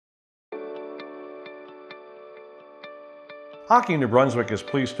Hockey New Brunswick is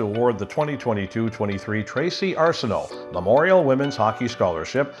pleased to award the 2022-23 Tracy Arsenault Memorial Women's Hockey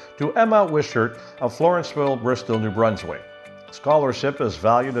Scholarship to Emma Wishart of Florenceville, Bristol, New Brunswick. The scholarship is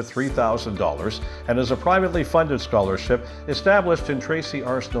valued at $3,000 and is a privately funded scholarship established in Tracy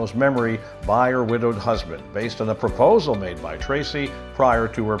Arsenault's memory by her widowed husband, based on a proposal made by Tracy prior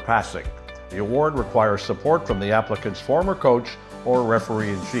to her passing. The award requires support from the applicant's former coach or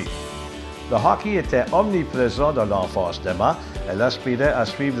referee-in-chief. Le hockey était omniprésent dans l'enfance d'Emma. Elle aspirait à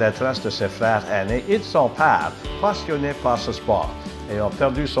suivre les traces de ses frères aînés et de son père, passionné par ce sport. Ayant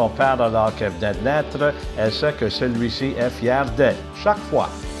perdu son père alors qu'elle venait de naître, elle sait que celui-ci est fier d'elle chaque fois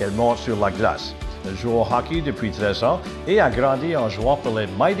qu'elle monte sur la glace. Elle joue au hockey depuis 13 ans et a grandi en jouant pour les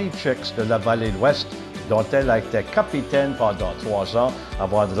Mighty Chicks de la vallée de l'Ouest, dont elle a été capitaine pendant 3 ans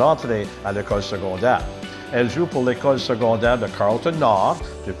avant de rentrer à l'école secondaire. Elle joue pour l'école secondaire de Carleton Nord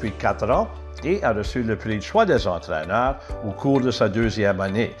depuis 4 ans et a reçu le prix de choix des entraîneurs au cours de sa 2e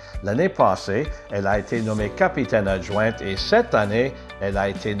année. L'année passée, elle a été nommée capitaine adjointe et cette année, elle a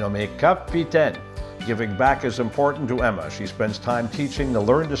été nommée capitaine. Giving back is important to Emma. She spends time teaching the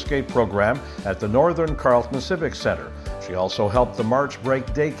Learn to Skate program at the Northern Carleton Civic Center. She also helped the March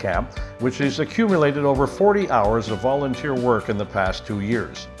Break Day Camp, which has accumulated over 40 hours of volunteer work in the past 2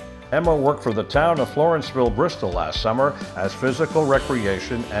 years. Emma worked for the town of Florenceville, Bristol last summer as physical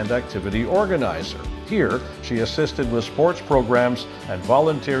recreation and activity organizer. Here, she assisted with sports programs and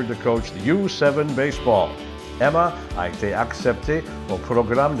volunteered to coach the U7 baseball. Emma a été acceptée au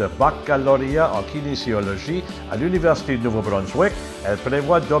programme de baccalauréat en kinésiologie à l'Université de Nouveau-Brunswick. Elle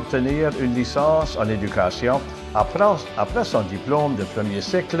prévoit d'obtenir une licence en éducation après son diplôme de premier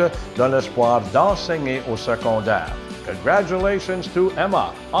cycle dans l'espoir d'enseigner au secondaire. Congratulations to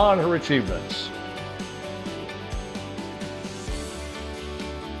Emma on her achievements.